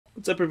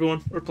What's up,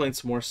 everyone? We're playing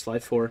some more Sly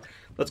 4.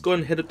 Let's go ahead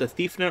and hit up the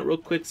Thief Net real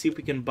quick, see if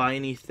we can buy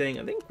anything.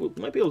 I think we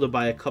might be able to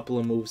buy a couple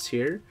of moves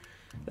here.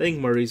 I think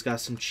Murray's got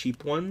some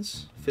cheap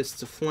ones.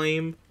 Fists of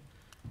Flame.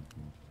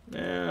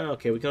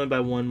 Okay, we can only buy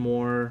one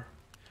more.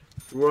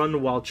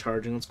 Run while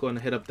charging. Let's go ahead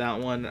and hit up that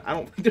one. I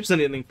don't think there's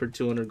anything for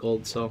 200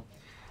 gold, so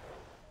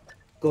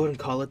go ahead and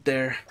call it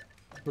there.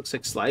 Looks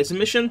like Sly's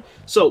mission.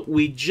 So,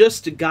 we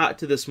just got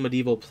to this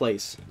medieval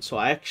place. So,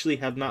 I actually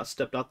have not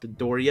stepped out the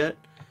door yet.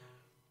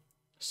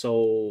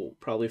 So,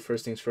 probably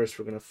first things first,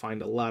 we're going to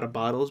find a lot of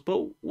bottles.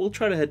 But we'll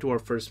try to head to our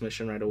first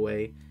mission right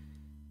away.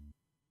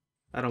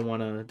 I don't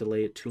want to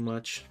delay it too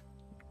much.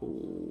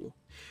 Ooh.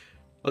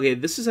 Okay,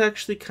 this is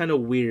actually kind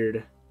of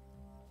weird.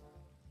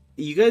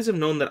 You guys have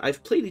known that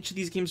I've played each of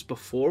these games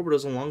before, but it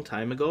was a long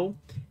time ago.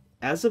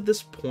 As of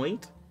this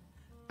point,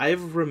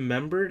 I've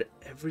remembered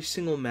every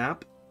single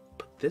map.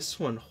 This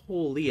one,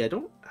 holy, I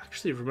don't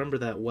actually remember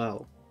that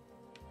well.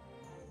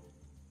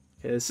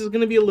 Okay, this is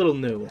going to be a little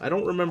new. I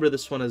don't remember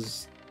this one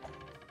as...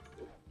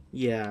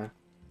 Yeah,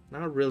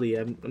 not really.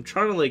 I'm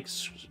trying to, like,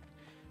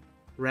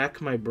 rack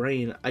my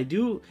brain. I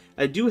do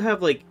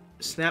have, like,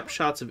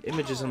 snapshots of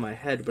images in my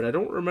head, but I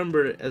don't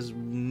remember it as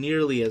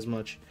nearly as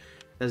much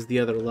as the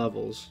other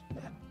levels.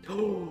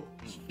 Oh,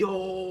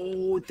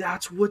 yo,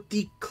 that's what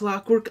the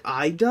Clockwork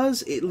Eye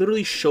does? It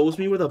literally shows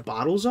me where the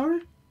bottles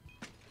are?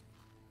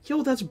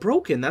 Yo, that's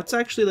broken. That's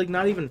actually, like,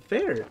 not even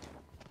fair.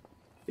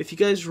 If you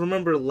guys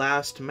remember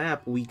last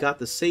map, we got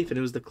the safe and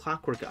it was the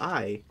Clockwork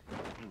Eye.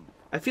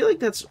 I feel like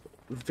that's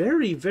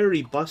very,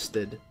 very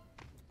busted.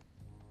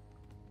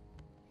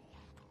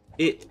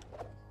 We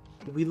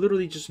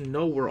literally just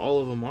know where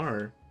all of them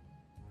are.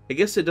 I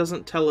guess it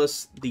doesn't tell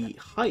us the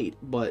height,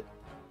 but,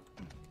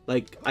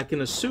 like, I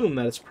can assume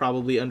that it's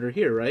probably under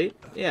here, right?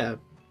 Yeah.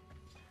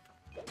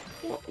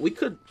 Well, we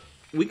could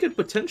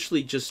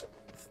potentially just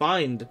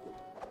find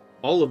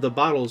all of the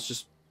bottles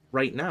just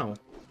right now.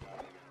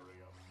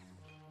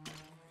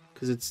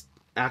 Because it's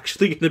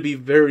actually going to be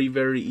very,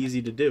 very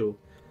easy to do.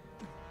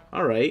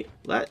 Alright.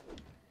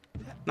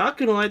 Not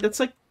going to lie, that's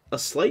like a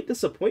slight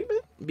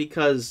disappointment.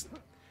 Because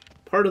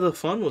part of the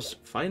fun was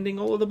finding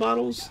all of the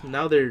bottles.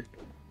 Now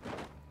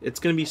it's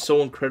going to be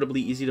so incredibly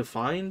easy to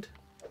find.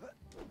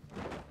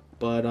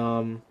 But,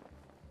 I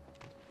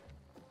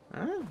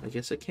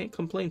guess I can't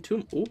complain too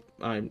much. Oop,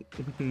 I'm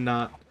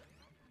not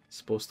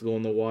supposed to go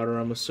in the water,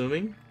 I'm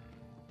assuming.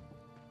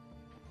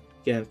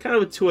 Again, kind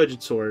of a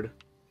two-edged sword.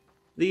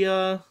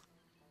 The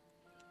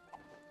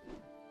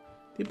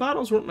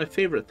bottles weren't my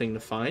favorite thing to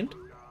find.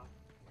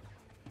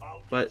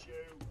 But,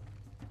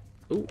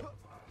 ooh,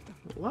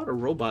 a lot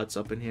of robots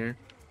up in here.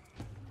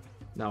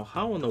 Now,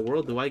 how in the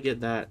world do I get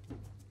that?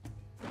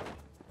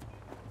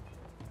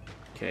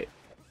 Okay.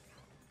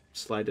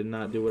 Sly did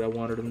not do what I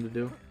wanted him to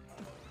do.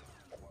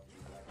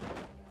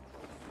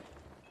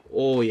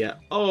 Oh, yeah.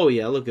 Oh,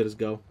 yeah, look at us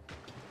go.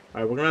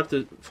 Alright, we're going to have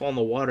to fall in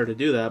the water to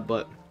do that,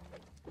 but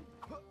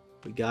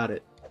we got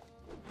it.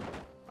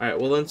 Alright,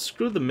 well then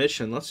screw the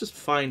mission. Let's just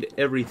find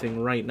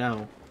everything right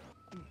now.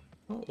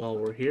 Oh, while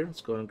we're here,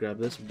 let's go and grab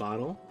this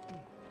bottle.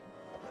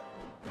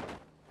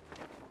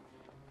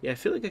 Yeah, I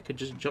feel like I could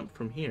just jump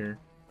from here.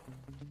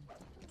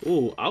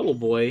 Ooh, Owl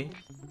Boy.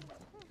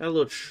 Got a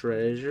little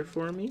treasure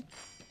for me.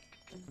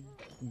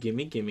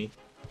 Gimme, gimme.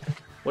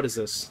 What is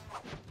this?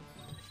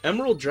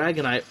 Emerald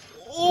Dragonite.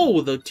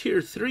 Oh, the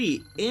tier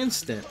 3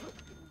 instant.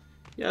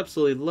 You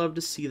absolutely love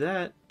to see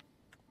that.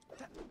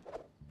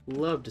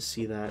 Love to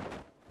see that.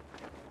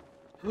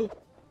 Oh,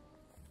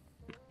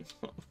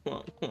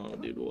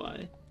 dude,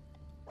 why?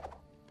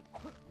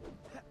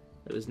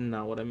 That is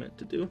not what I meant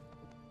to do.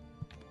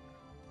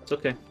 It's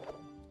okay.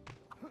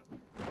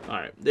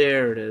 Alright,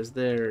 there it is.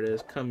 There it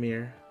is. Come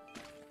here.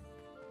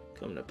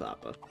 Come to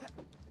Papa.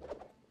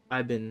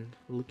 I've been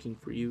looking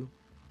for you.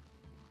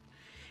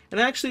 And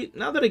actually,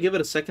 now that I give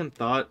it a second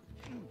thought,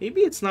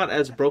 maybe it's not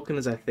as broken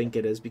as I think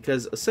it is,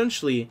 because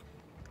essentially,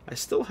 I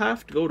still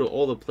have to go to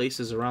all the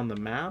places around the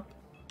map.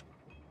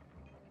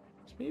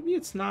 So maybe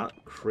it's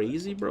not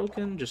crazy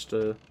broken,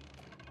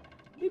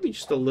 maybe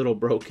just a little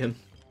broken.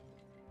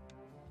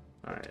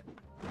 Alright.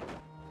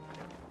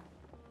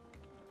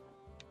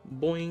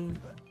 Boing.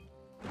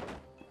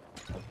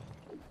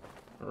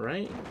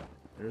 Alright.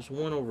 There's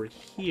one over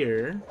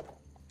here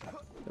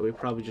that we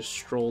probably just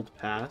strolled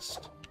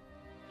past.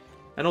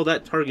 I know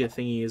that target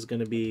thingy is going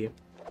to be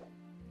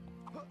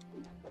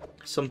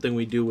something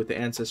we do with the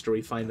ancestor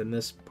we find in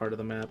this part of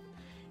the map.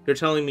 You're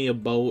telling me a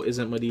bow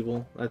isn't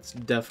medieval? That's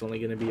definitely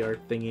going to be our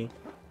thingy.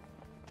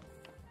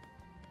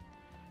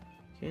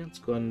 Okay, let's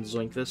go ahead and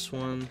zoink this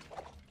one.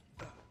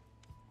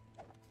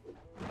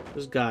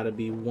 There's got to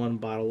be one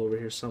bottle over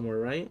here somewhere,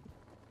 right?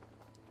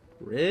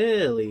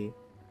 Really?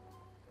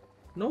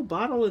 No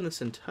bottle in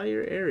this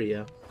entire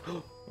area.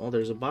 Oh,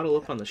 there's a bottle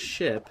up on the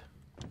ship.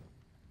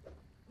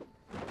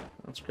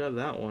 Let's grab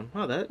that one.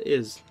 Wow, that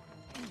is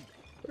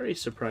very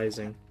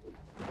surprising.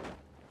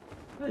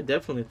 I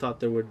definitely thought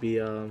there would be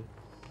at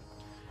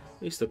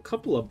least a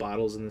couple of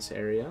bottles in this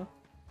area.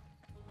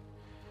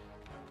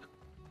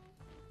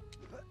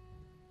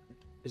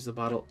 Is the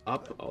bottle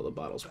up? Oh, the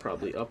bottle's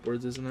probably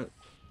upwards, isn't it?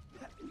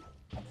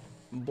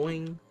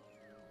 Boing.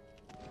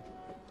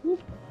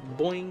 Whoop.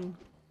 Boing.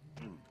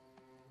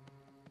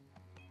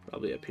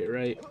 Probably up here,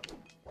 right?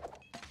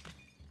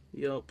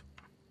 Yup.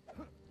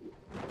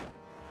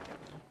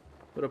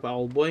 What up,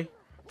 owl boy?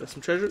 Got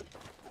some treasure?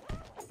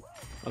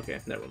 Okay,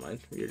 never mind.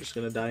 You're just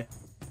gonna die.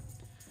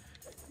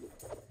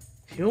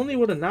 If you only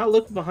would have not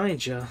looked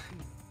behind you.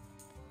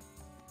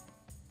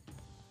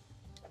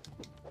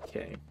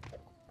 Okay.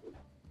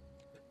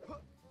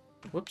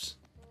 Whoops.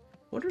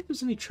 Wonder if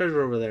there's any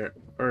treasure over there,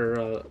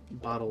 or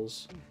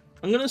bottles.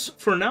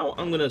 For now,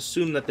 I'm gonna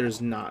assume that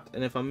there's not,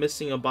 and if I'm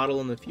missing a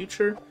bottle in the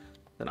future,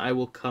 then I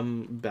will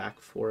come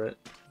back for it.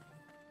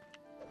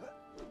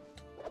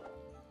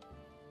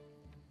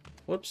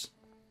 Whoops.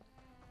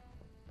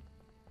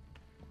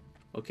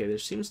 Okay, there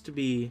seems to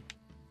be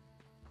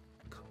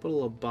a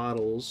couple of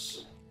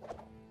bottles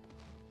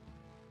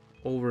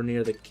over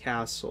near the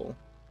castle.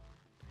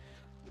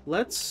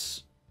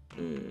 Let's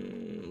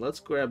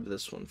grab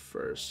this one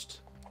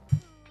first.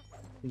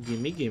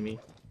 Gimme, gimme.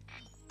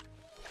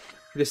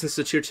 I guess this is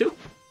a tier 2?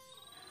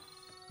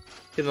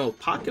 Okay, no,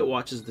 pocket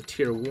watch is the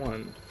tier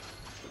 1.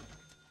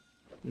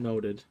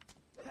 Noted.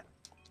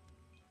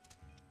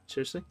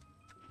 Seriously?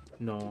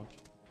 No.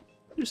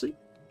 Seriously?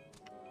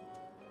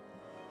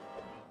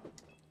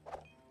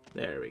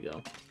 There we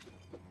go.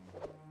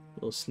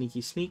 Little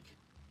sneaky sneak.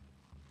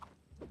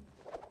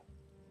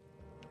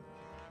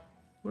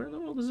 Where in the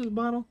world is this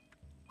bottle?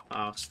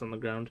 Oh, it's on the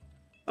ground.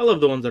 I love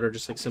the ones that are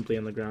just like simply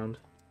on the ground.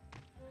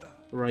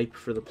 Ripe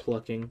for the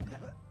plucking.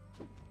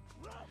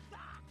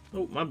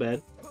 Oh, my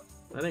bad.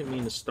 I didn't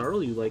mean to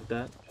startle you like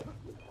that.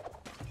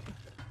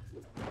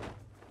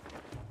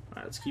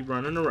 Alright, let's keep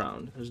running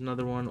around. There's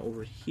another one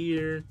over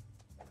here.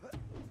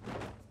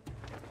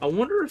 I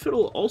wonder if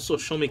it'll also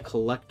show me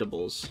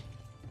collectibles.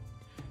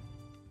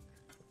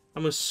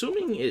 I'm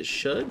assuming it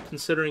should,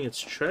 considering it's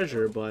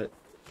treasure, but...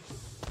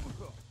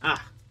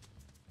 Ah!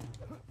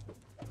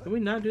 Can we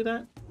not do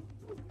that?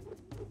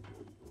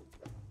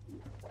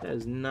 That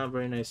is not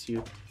very nice of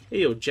you. Hey,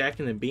 yo, Jack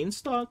and the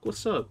Beanstalk?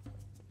 What's up?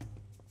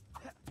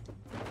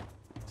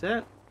 Is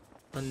that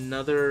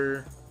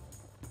another...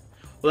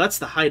 Well, that's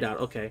the hideout.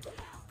 Okay.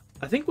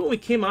 I think when we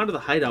came out of the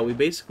hideout, we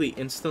basically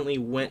instantly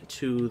went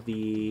to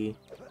the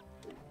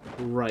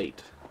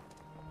right.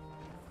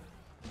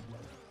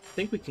 I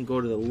think we can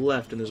go to the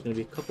left, and there's going to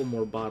be a couple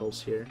more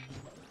bottles here.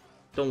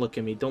 Don't look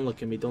at me. Don't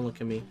look at me. Don't look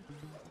at me.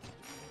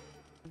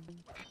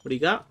 What do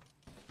you got?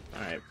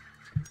 Alright.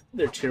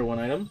 They're tier 1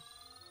 item.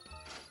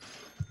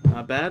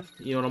 Not bad.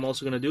 You know what I'm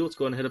also going to do? Let's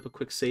go ahead and hit up a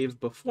quick save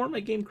before my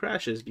game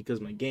crashes,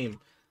 because my game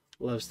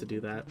loves to do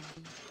that.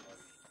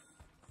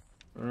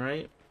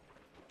 Alright.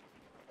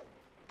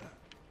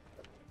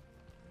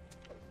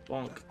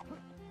 Bonk.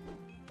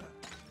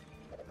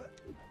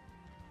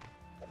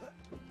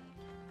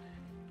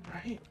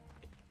 Alright.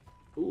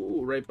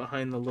 Ooh, right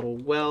behind the little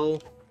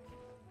well.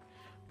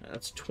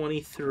 That's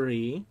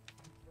 23.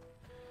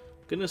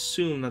 Gonna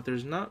assume that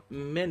there's not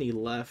many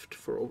left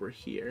for over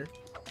here.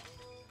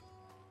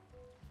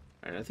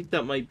 Alright, I think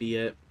that might be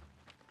it.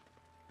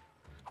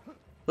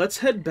 Let's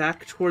head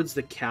back towards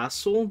the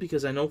castle,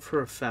 because I know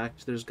for a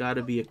fact there's got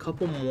to be a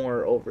couple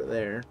more over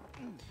there.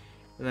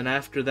 And then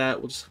after that,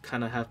 we'll just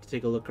kind of have to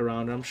take a look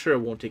around. I'm sure it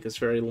won't take us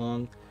very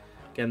long.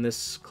 Again,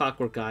 this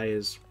clockwork guy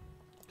is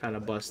kind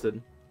of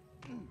busted.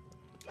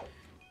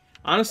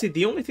 Honestly,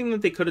 the only thing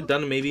that they could have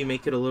done to maybe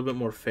make it a little bit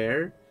more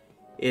fair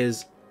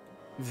is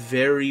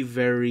very,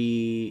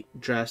 very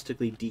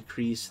drastically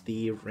decrease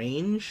the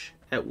range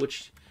at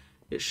which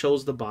it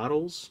shows the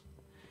bottles.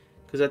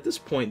 Because at this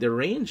point, the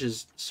range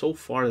is so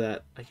far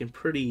that I can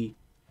pretty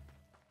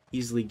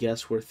easily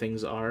guess where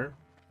things are.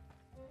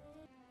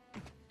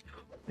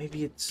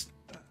 Maybe it's...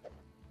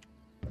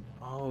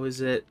 Oh,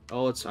 is it?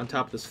 Oh, it's on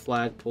top of this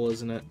flagpole,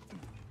 isn't it?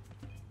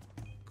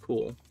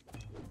 Cool.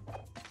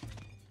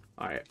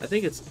 Alright, I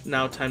think it's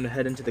now time to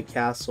head into the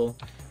castle.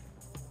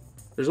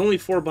 There's only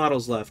 4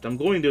 bottles left. I'm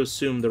going to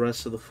assume the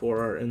rest of the 4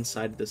 are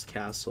inside this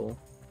castle.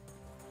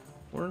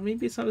 Or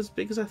maybe it's not as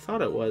big as I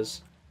thought it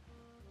was.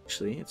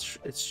 Actually,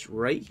 it's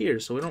right here,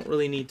 so we don't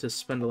really need to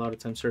spend a lot of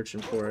time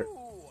searching for it.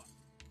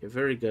 Okay,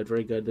 very good,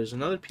 very good. There's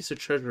another piece of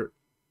treasure.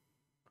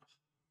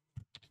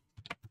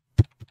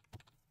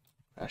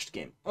 Crashed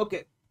game.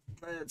 Okay,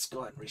 let's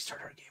go ahead and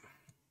restart our game.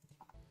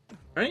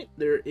 Alright,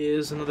 there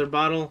is another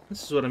bottle.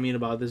 This is what I mean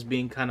about this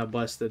being kind of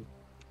busted.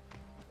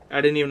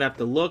 I didn't even have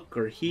to look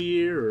or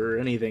hear or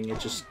anything. It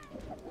just...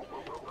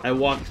 I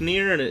walked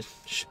near and it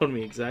showed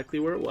me exactly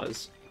where it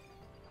was.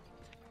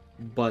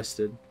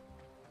 Busted.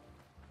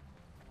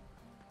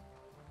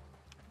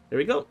 There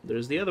we go.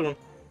 There's the other one.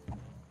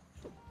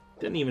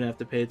 Didn't even have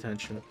to pay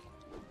attention.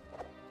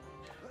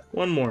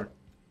 One more.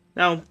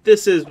 Now,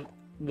 this is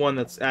one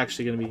that's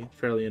actually going to be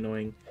fairly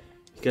annoying.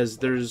 Because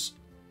there's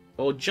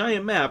a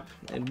giant map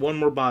and 1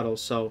 more bottle.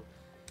 So,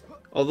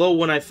 although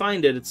when I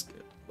find it,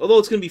 although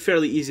it's going to be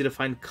fairly easy to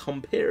find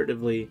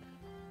comparatively,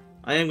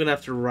 I am going to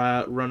have to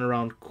run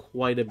around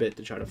quite a bit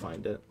to try to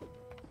find it.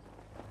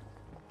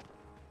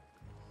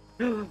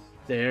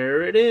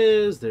 There it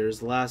is. There's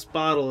the last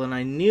bottle, and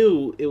I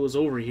knew it was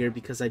over here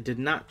because I did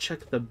not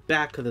check the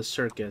back of the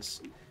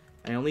circus.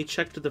 I only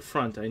checked the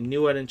front. I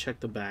knew I didn't check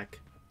the back.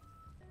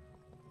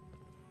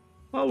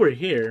 While we're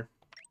here,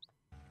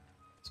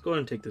 let's go ahead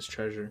and take this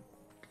treasure.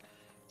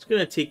 It's going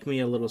to take me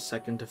a little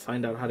second to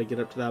find out how to get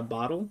up to that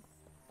bottle.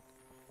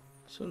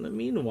 So in the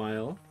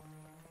meanwhile,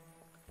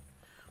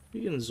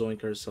 we can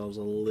zoink ourselves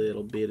a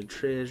little bit of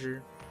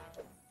treasure.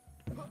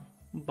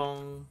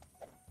 Bong.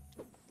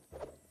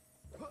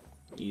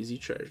 Easy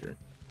treasure.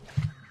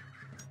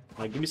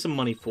 Alright, give me some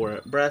money for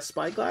it. Brass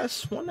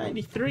spyglass,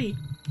 193.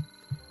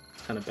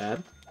 It's kind of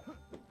bad.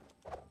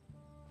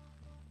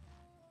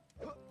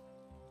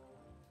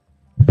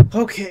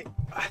 Okay,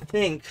 I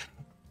think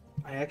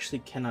I actually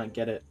cannot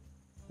get it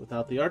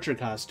without the archer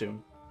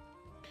costume,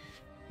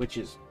 which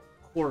is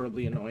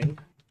horribly annoying.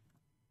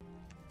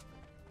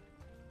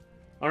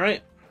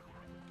 Alright.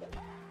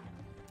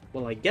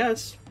 Well, I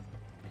guess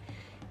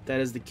if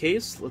that is the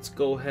case, let's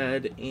go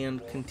ahead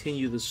and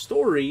continue the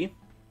story.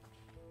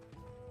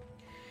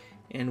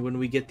 And when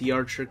we get the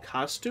archer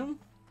costume,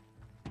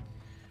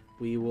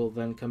 we will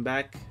then come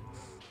back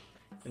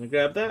and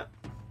grab that,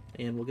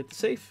 and we'll get the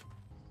safe.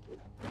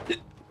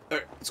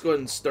 Alright, let's go ahead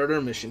and start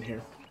our mission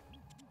here.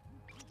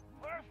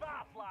 First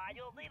off, Sly,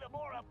 you'll need a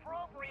more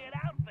appropriate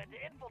outfit to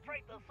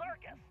infiltrate the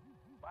circus.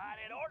 But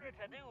in order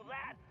to do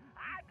that,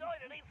 I'm going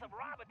to need some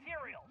raw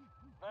materials.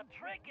 The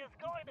trick is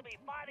going to be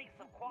finding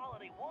some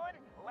quality wood,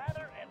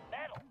 leather, and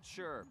metal.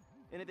 Sure.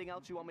 Anything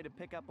else you want me to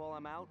pick up while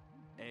I'm out?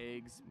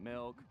 Eggs,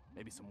 milk,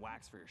 maybe some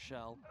wax for your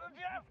shell.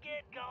 Just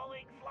get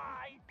going,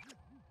 Sly.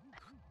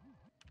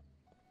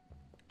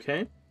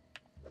 Okay.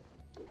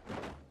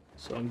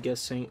 So I'm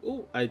guessing...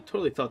 Oh, I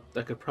totally thought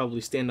I could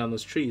probably stand on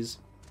those trees.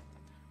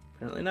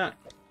 Apparently not.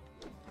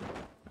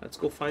 Let's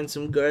go find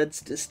some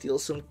guards to steal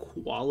some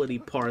quality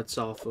parts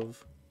off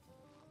of.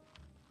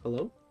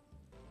 Hello?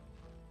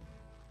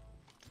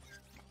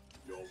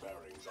 Your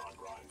bearings are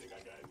grinding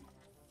again.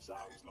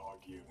 Sounds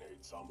like you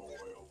need some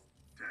oil.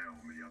 Tell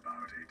me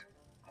about it.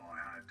 I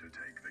had to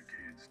take the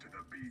kids to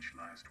the beach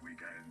last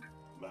weekend.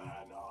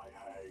 Man, I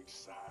hate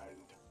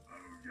sand.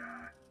 Oh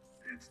yeah,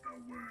 it's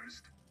the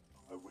worst.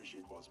 I wish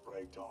it was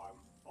break time.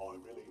 I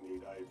really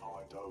need a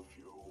pint of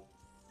fuel.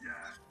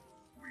 Yeah,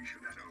 we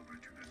should head over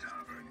to the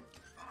tavern.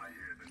 I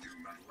hear the new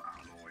metal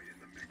alloy in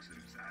the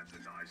mixes adds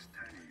a nice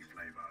tangy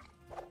flavor.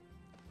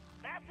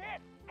 That's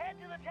it. Head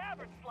to the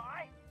tavern,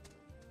 Sly.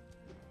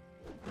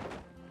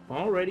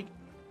 Alrighty.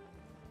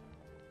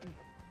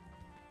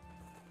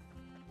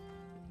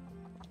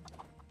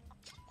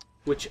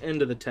 Which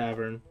end of the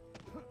tavern?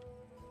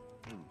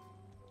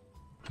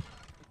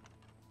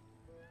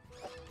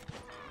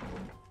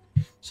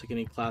 Just like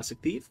any classic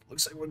thief.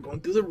 Looks like we're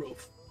going through the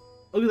roof.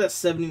 Look at that,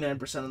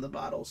 79% of the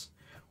bottles.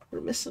 We're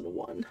missing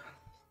one.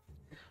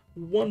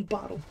 One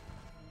bottle.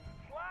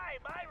 Sly,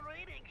 my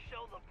readings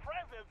show the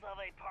presence of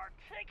a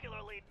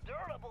particularly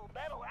durable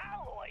metal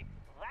alloy.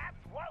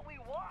 That's what we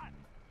want.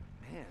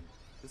 Man,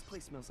 this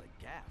place smells like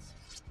gas.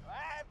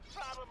 That's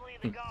probably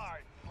the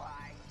guard,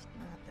 Sly.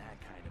 Not that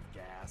kind of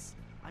gas.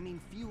 I mean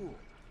fuel.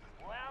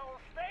 Well,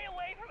 stay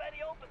away from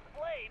any open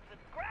flames and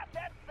grab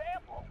that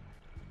sample.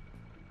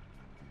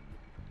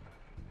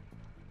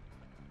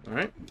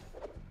 Alright.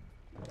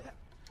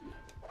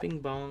 Bing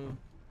bong.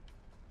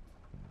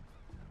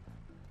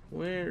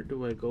 Where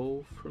do I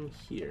go from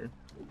here?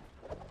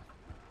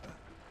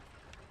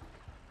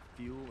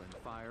 Fuel and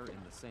fire in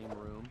the same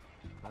room.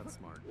 That's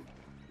smart.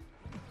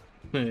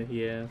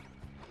 Yeah.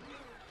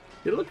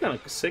 You look kind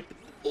of sick.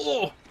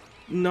 Oh!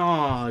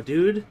 Nah,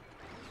 dude.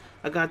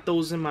 I got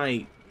those in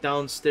my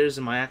downstairs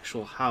in my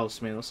actual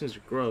house, man. Those things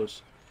are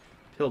gross.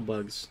 Pill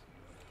bugs.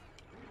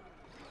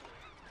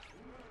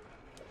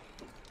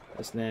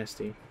 That's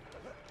nasty.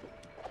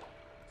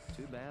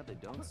 Too bad they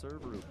don't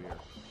serve root beer.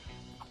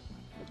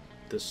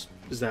 This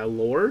is that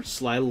lore?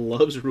 Sly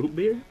loves root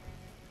beer?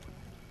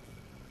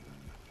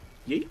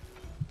 Yeet.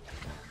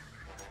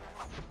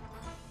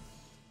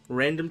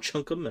 Random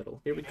chunk of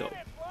metal. Here we go.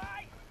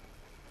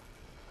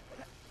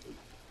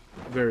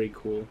 Very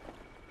cool.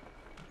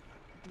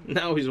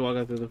 Now he's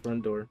walking through the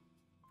front door.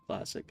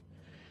 Classic.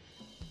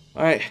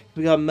 Alright,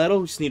 we got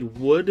metal. We just need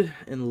wood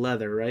and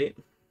leather, right?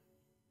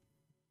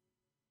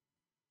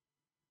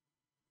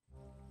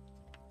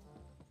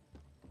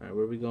 Alright,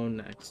 where are we going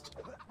next?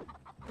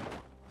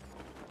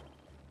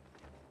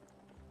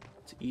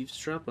 To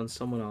eavesdrop on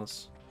someone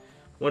else.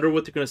 Wonder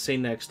what they're gonna say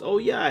next. Oh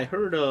yeah, I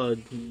heard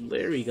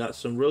Larry got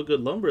some real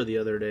good lumber the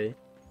other day.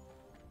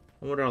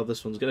 I wonder how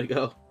this one's gonna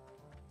go.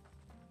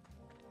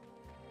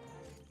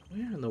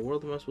 Where in the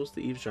world am I supposed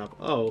to eavesdrop?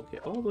 Oh, okay,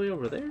 all the way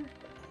over there?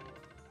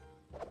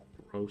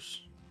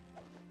 Gross.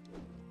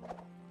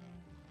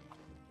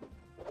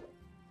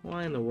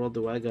 Why in the world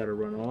do I gotta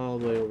run all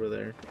the way over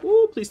there?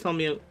 Ooh, please tell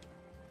me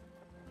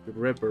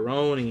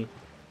ripperoni.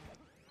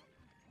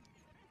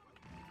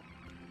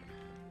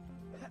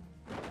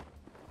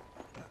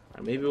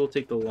 Maybe we'll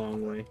take the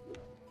long way.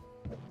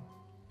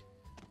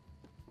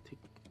 Take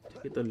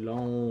it the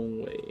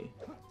long way.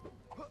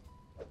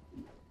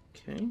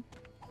 Okay.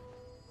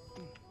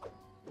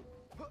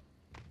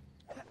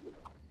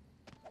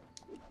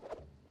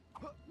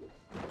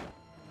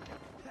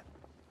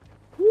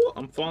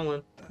 I'm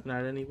falling, and I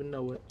didn't even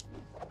know it.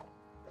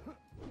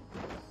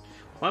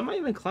 Why am I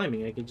even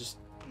climbing? I could just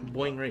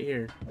boing right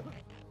here.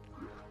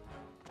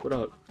 What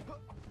up?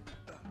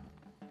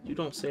 You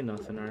don't say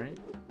nothing, alright?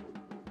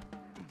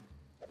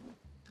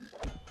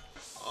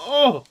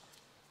 Oh!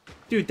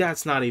 Dude,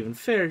 that's not even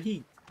fair.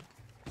 He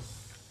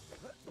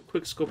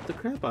quick scoped the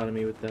crap out of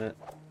me with that.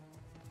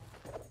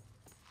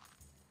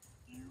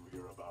 You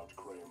hear about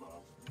Kramer?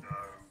 No,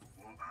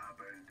 what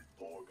happened?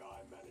 Poor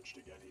guy managed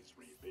to get his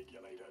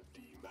rebigulator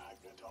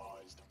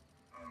demagnetized.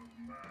 Oh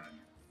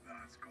man,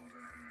 that's gotta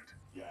hurt.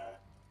 Yeah,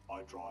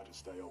 I try to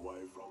stay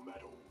away from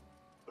metal.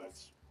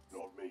 That's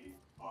not me,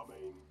 I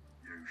mean.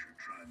 You should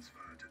transfer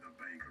to the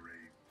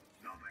bakery.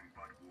 Nothing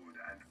but wood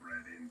and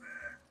bread in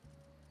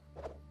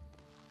there.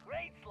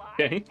 Great, Sly.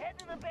 Okay. Head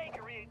to the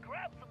bakery and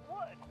grab some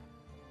wood.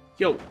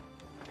 Yo,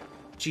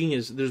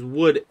 genius. There's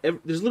wood.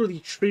 There's literally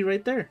a tree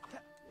right there.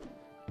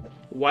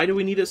 Why do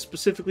we need it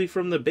specifically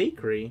from the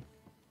bakery?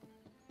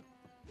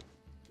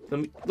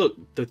 Let me look.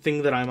 The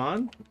thing that I'm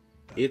on,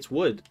 it's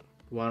wood.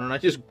 Why don't I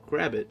just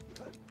grab it?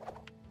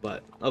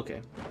 But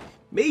okay,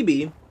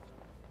 maybe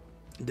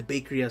the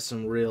bakery has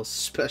some real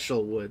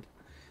special wood.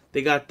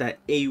 They got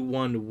that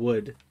A1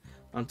 wood.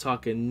 I'm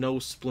talking no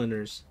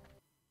splinters.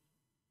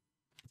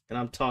 And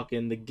I'm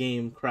talking the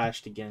game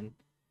crashed again.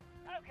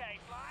 Okay,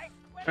 Sly.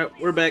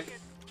 Alright, we're back.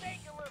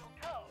 Make a little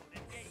code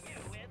and get you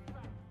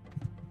inside.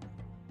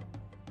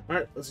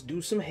 Alright, let's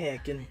do some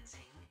hacking.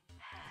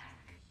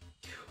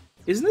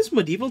 Isn't this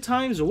medieval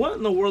times? What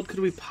in the world could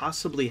we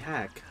possibly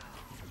hack?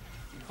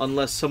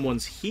 Unless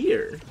someone's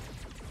here.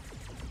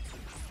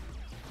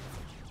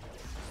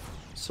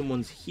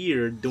 Someone's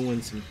here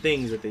doing some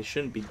things that they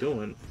shouldn't be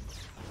doing.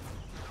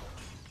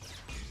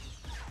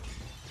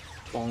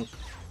 Bonk.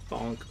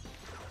 Bonk.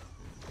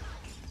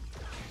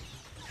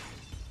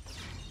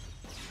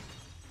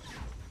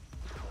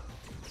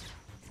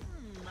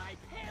 My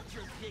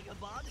Panzer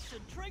Gigabot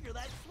should trigger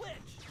that switch.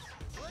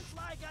 Looks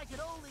like I could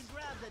only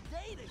grab the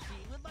data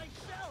key with my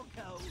shell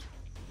code.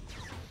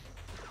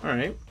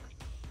 Alright.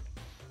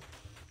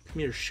 Come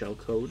here, shell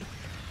code.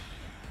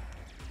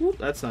 Whoop,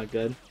 that's not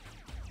good.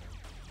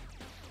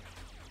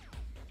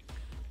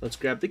 Let's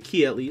grab the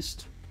key at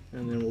least,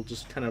 and then we'll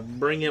just kind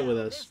of bring it with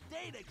us. This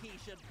data key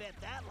should fit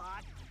that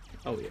lock.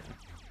 Oh yeah.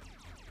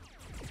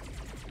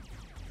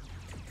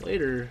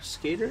 Later,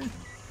 skater.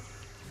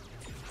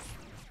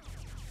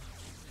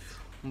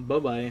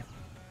 Bye-bye.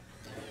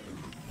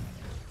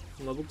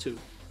 Level 2.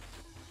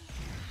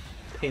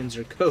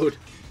 Panzer code.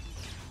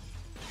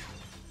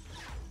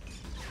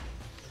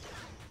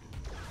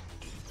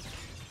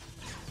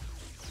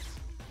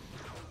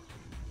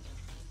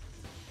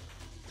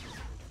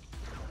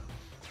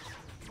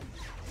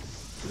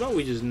 How about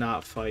we just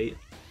not fight?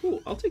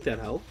 Ooh, I'll take that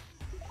health.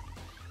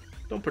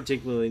 Don't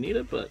particularly need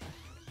it, but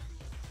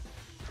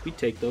we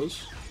take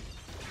those.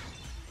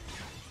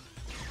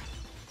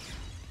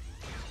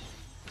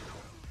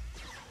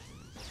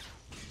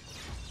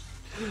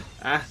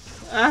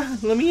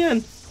 Let me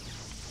in.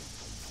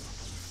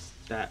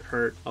 That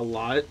hurt a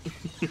lot.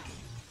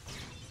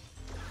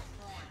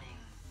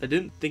 I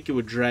didn't think it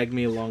would drag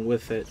me along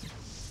with it.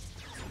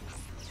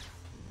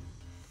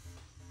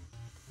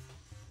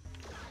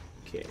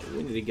 Okay,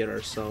 we need to get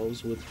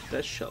ourselves with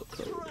that shell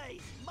code.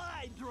 Great,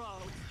 mine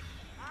drones.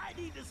 I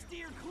need to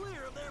steer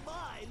clear of their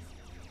mines.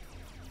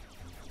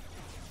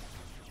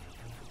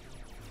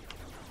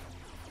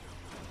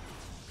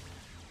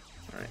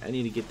 Alright, I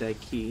need to get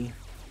that key.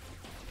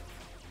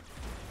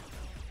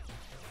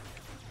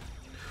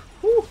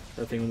 Whew,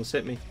 that thing almost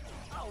hit me.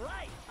 All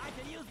right, I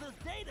can use this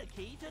data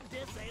key to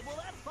disable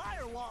that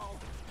firewall.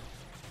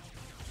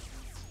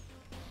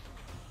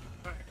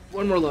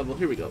 One more level,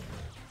 here we go.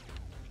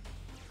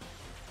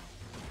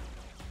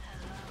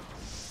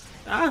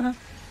 Ah!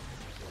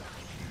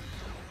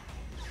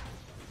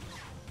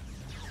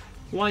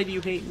 Why do you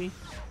hate me?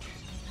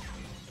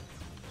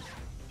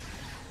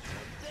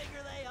 The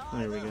bigger they are,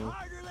 There we the go.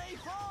 harder they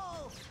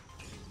fall.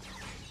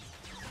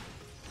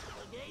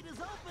 The gate is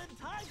open.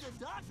 Time to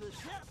dock the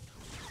ship.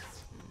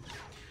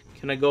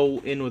 Can I go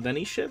in with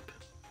any ship?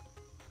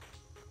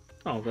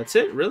 Oh, that's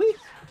it? Really?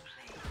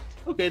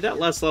 Okay, that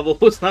last level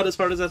was not as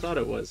hard as I thought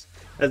it was.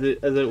 As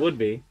it would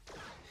be.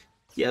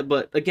 Yeah,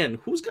 but again,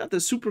 who's got the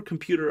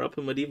supercomputer up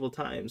in medieval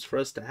times for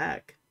us to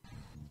hack?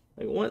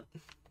 Like, what?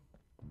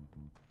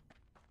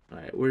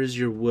 Alright, where's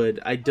your wood?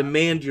 I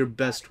demand your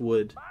best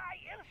wood.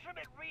 My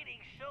instrument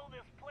readings show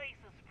this place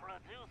is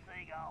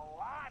producing a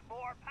lot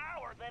more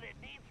power than it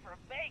needs for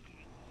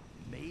baking.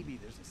 Maybe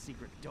there's a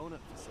secret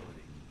donut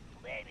facility.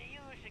 Maybe you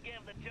should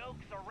give the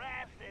jokes a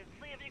rest and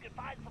see if you can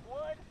find some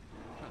wood.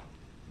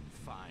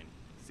 Fine.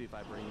 See if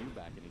I bring you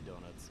back any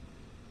donuts.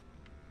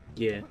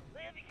 Yeah.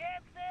 See if you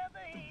can't stand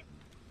the heat.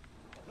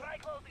 Try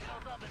closing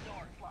those oven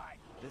doors, Slide.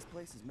 This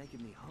place is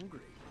making me hungry.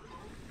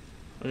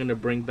 I'm gonna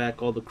bring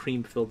back all the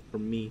cream filled for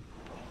me.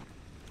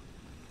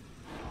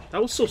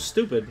 That was so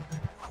stupid.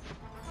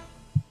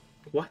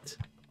 What?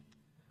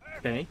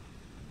 Okay.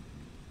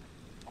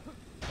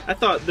 I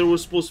thought there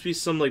was supposed to be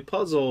some, like,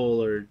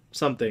 puzzle or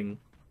something.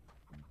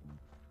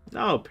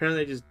 No,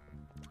 apparently I just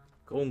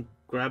Go and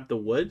grab the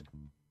wood?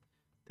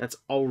 That's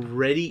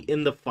already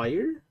in the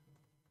fire?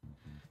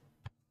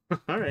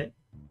 Alright.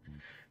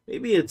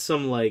 Maybe it's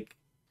some, like,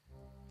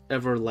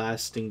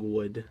 everlasting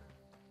wood.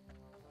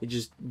 It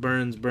just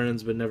burns,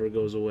 but never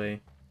goes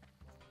away.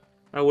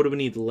 Alright, what do we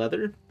need?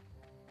 Leather?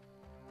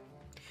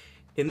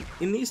 In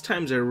these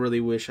times, I really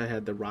wish I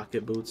had the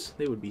rocket boots.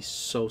 They would be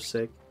so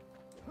sick.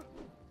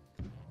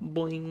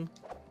 Boing.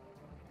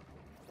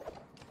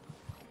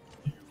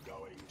 You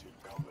going to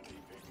company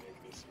picnic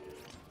this year?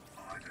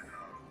 I don't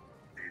know.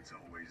 It's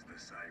always the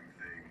same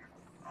thing.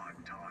 I'm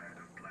tired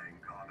of playing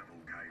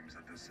carnival games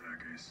at the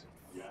circus.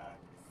 Yeah,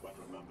 but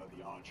remember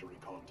the archery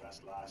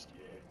contest last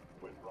year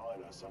when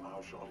Reiner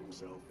somehow shot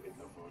himself in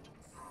the foot?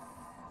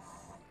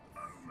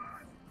 Oh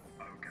man.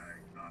 Okay,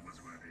 that was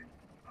worth it.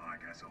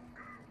 I guess I'll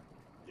go.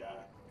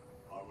 Yeah,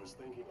 I was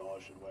thinking I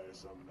should wear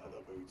some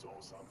leather boots or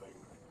something,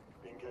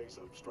 in case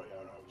of stray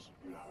arrows,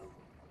 you know.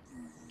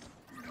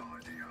 Good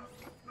idea.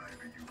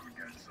 Maybe you could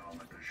get some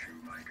at the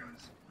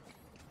shoemaker's.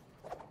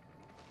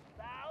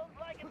 Sounds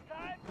like it's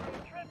time for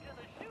a trip to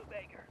the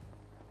shoemaker.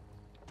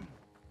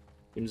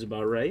 Seems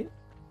about right.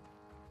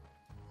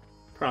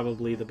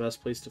 Probably the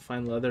best place to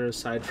find leather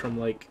aside from,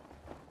 like,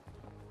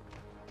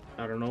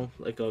 I don't know,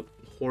 like a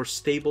horse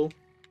stable.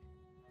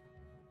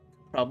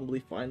 Probably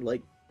find,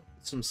 like,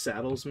 some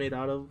saddles made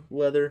out of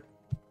leather.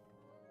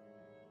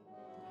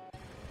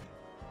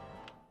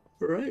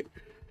 Alright.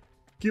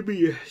 Give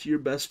me your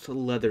best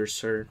leather,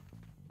 sir.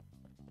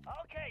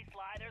 Okay,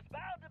 Sly, there's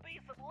bound to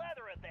be some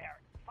leather in there.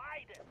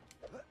 Find it.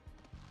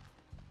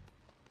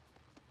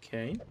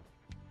 Okay.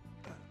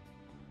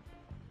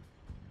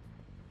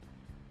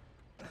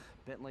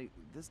 Bentley,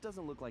 this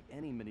doesn't look like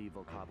any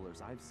medieval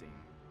cobblers I've seen.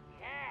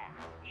 Yeah,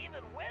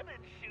 even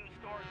women's shoe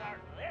stores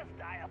aren't this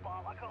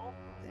diabolical.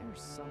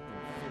 There's something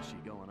fishy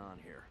going on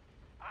here.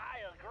 I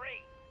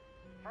agree.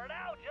 For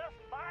now, just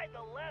find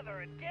the leather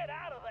and get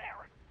out of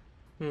there.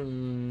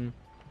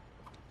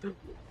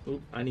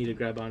 Oop, I need to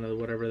grab onto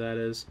whatever that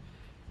is.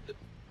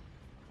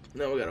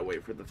 Now we gotta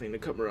wait for the thing to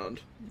come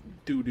around.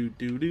 Do do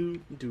do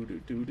do do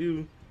do do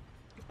do.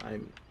 I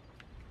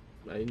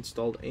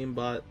installed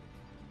aimbot.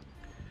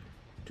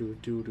 Do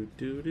do do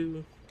do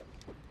do.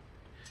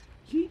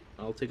 Yeet.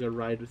 I'll take a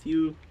ride with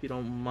you if you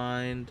don't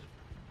mind.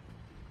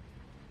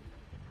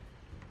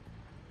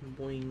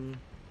 Boing.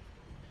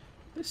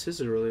 This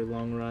is a really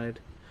long ride.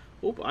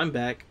 Oh, I'm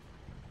back.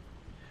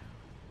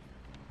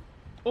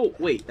 Oh,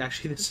 wait.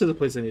 Actually, this is the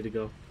place I need to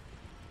go.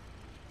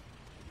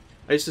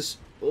 I just...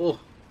 Oh.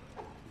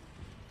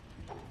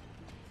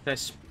 Can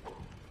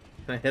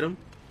I hit them?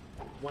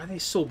 Why are they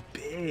so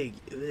big?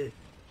 Ugh.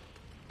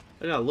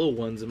 I got little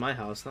ones in my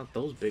house, not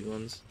those big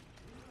ones.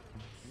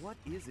 What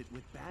is it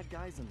with bad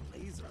guys and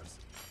lasers?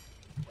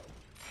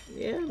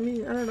 Yeah, I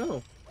mean, I don't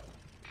know.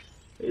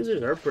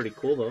 Lasers are pretty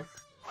cool, though.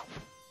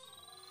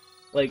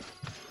 Like,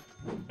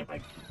 am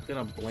I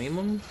gonna blame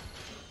them?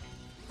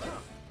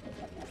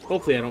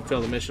 Hopefully I don't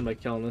fail the mission by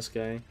killing this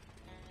guy.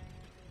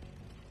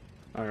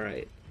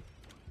 Alright.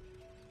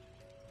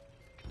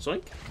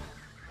 Zoink.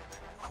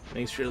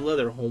 Thanks for your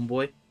leather,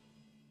 homeboy.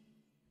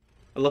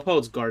 I love how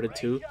it's guarded,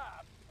 too. Great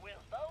job. With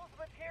those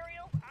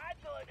materials, I'm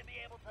going to be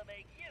able to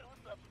make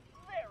use of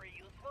very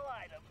useful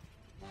items.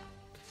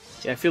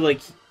 Yeah, I feel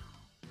like...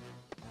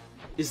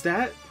 Is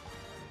that...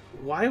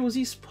 Why was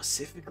he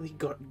specifically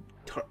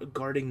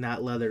guarding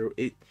that leather?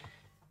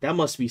 That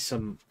must be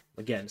some...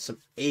 Again, some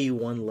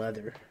A1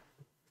 leather.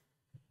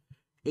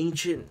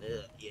 Ancient...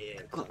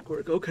 yeah,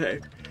 clockwork.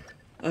 Okay.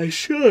 I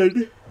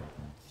should,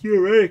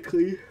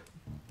 theoretically,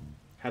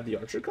 have the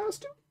archer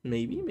costume?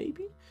 Maybe.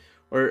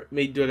 Or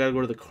maybe do I gotta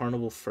go to the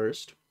carnival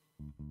first?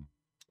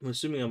 I'm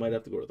assuming I might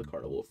have to go to the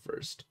carnival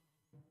first.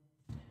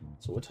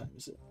 So what time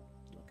is it?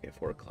 Okay,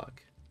 4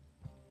 o'clock.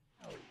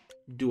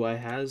 Do I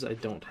has? I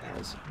don't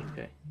has.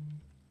 Okay.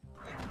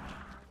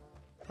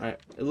 Alright,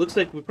 it looks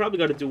like we probably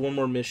got to do one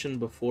more mission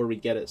before we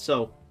get it.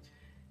 So,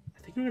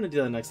 I think we're going to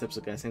do that next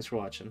episode, guys. Thanks for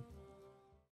watching.